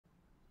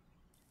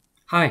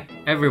Hi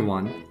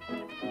everyone,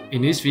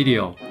 in this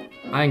video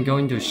I am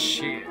going to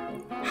share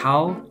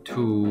how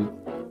to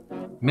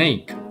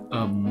make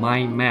a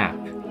mind map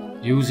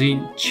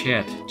using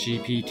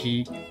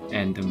ChatGPT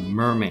and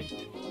Mermaid.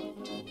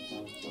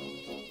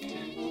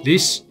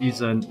 This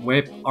is a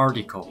web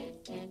article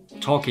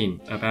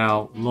talking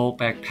about low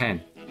back pain,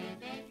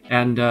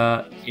 and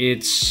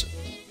it's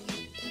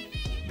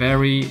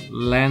very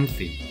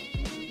lengthy.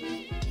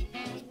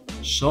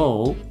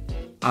 So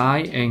I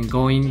am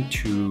going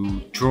to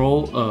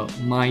draw a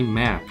mind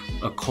map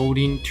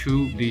according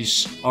to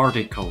this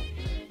article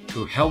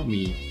to help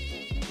me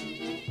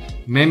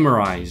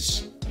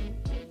memorize.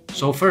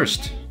 So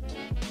first,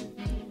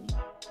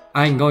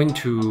 I'm going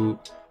to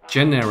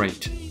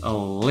generate a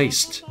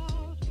list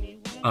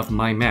of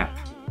my map.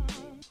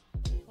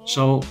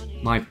 So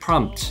my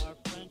prompt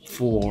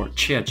for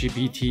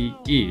ChatGPT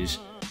is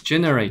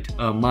generate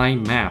a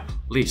mind map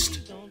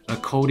list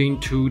according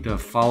to the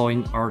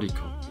following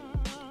article.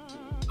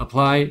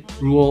 Apply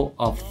rule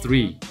of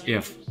 3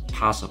 if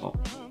possible.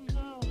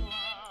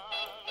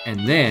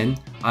 And then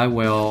I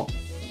will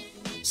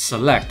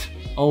select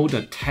all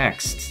the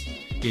texts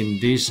in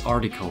this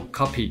article,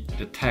 copy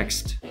the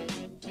text.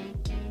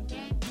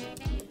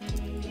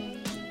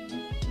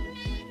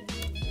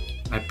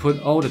 I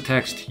put all the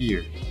text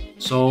here.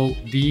 So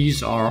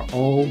these are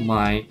all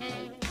my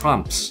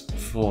prompts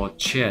for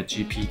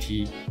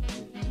ChatGPT.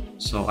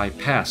 So I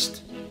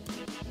passed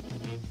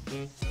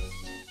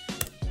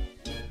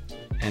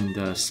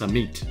and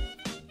submit.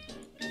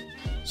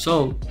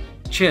 So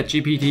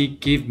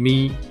ChatGPT give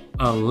me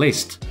a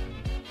list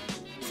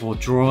for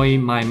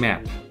drawing my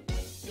map.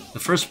 The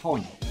first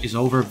point is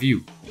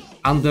overview.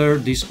 Under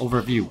this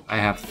overview, I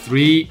have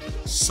 3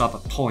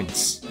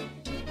 sub-points,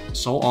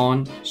 so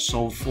on,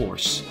 so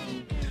forth.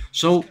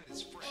 So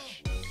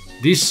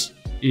this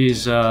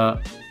is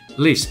a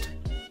list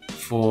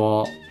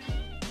for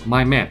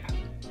my map,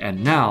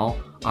 and now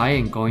I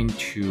am going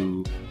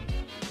to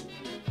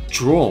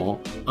draw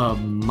a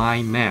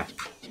mind map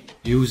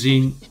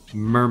using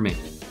Mermaid.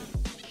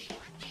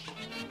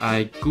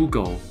 I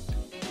Google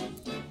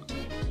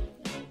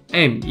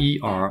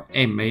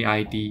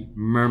MERMAID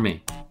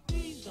Mermaid.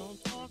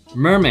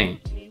 Mermaid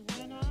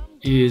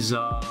is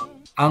an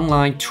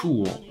online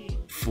tool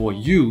for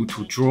you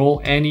to draw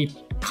any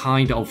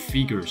kind of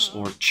figures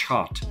or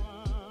chart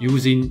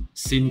using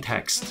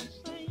syntax.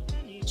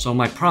 So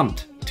my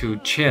prompt to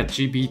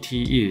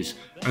ChatGPT is,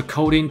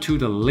 according to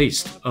the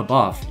list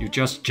above you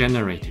just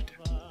generated,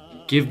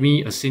 give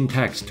me a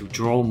syntax to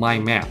draw my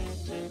map.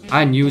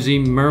 I'm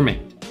using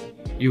Mermaid.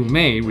 You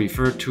may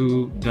refer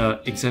to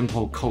the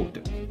example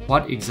code.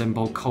 What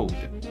example code?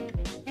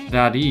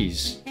 That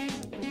is,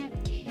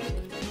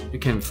 you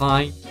can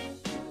find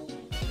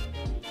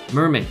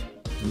Mermaid,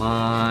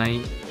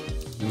 my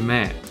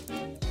map.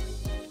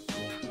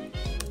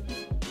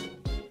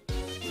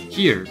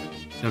 Here,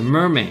 the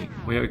Mermaid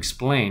will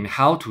explain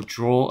how to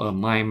draw a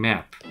mind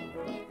map.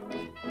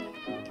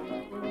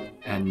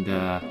 And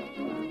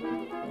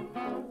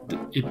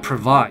it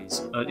provides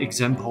an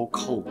example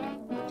code.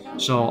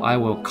 So I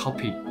will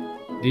copy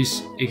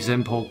this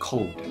example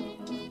code.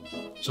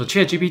 So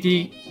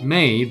ChatGPT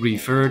may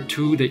refer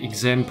to the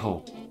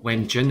example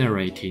when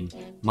generating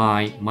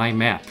my mind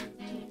map.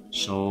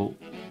 So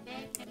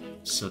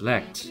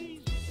select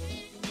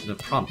the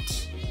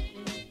prompt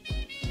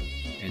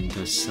and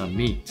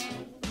submit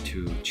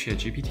to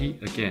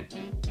ChatGPT again.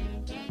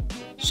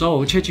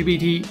 So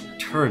ChatGPT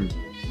turned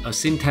a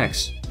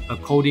syntax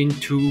according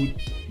to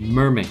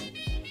Mermaid.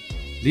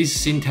 This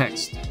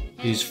syntax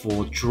is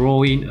for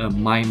drawing a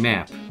mind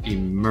map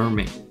in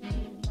Mermaid.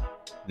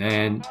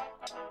 Then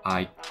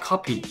I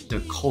copy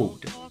the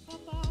code.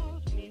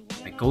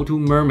 I go to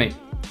Mermaid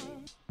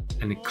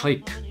and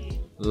click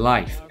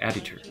Live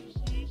Editor.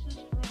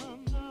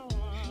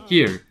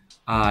 Here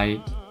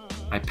I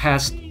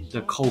passed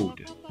the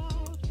code.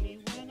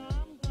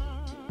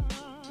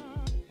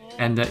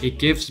 And it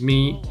gives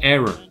me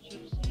error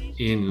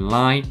in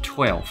line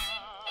 12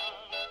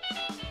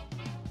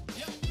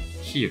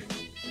 here.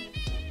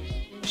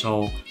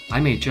 So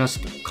I may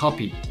just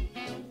copy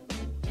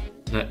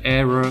the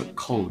error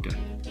code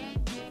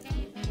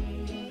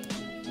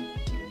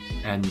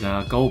and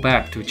go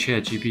back to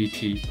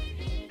ChatGPT,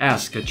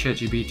 ask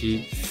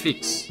ChatGPT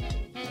fix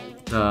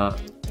the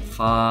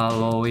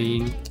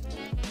following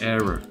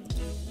error.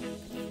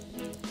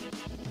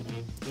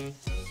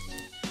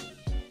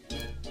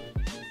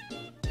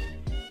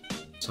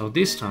 So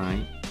this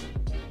time,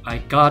 I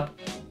got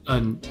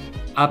an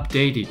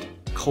updated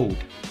code.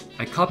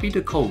 I copy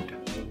the code,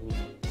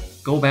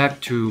 go back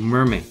to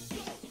Mermaid.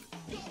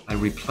 I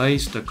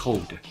replace the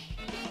code.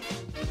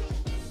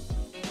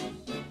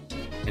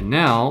 And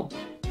now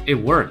it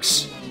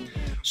works.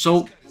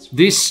 So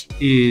this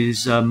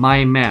is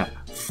my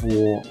map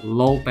for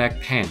low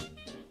back pain.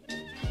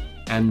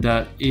 And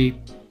it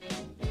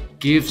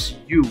gives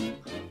you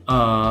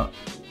a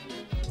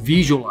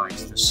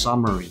visualized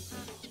summary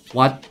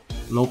what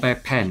low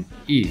back pain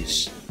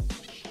is.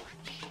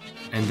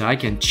 And I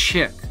can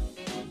check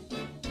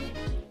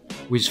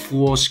with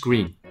full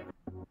screen.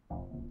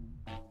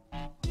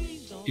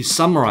 it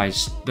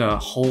summarizes the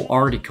whole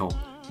article,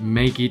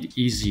 make it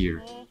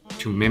easier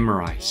to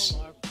memorize.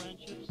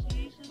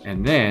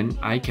 And then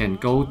I can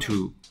go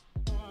to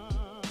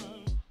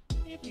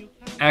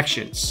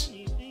Actions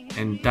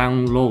and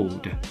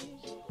download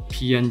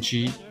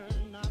PNG.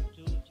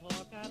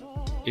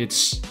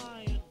 It's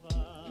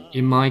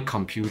in my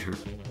computer.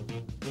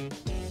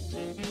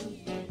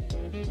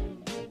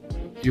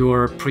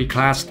 Your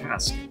pre-class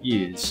task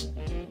is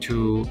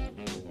to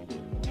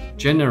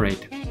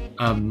generate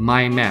a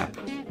mind map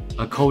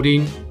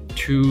according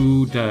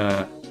to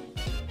the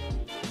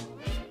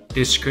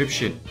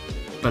description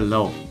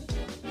below.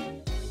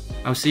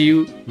 I'll see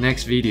you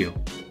next video.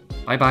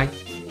 Bye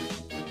bye.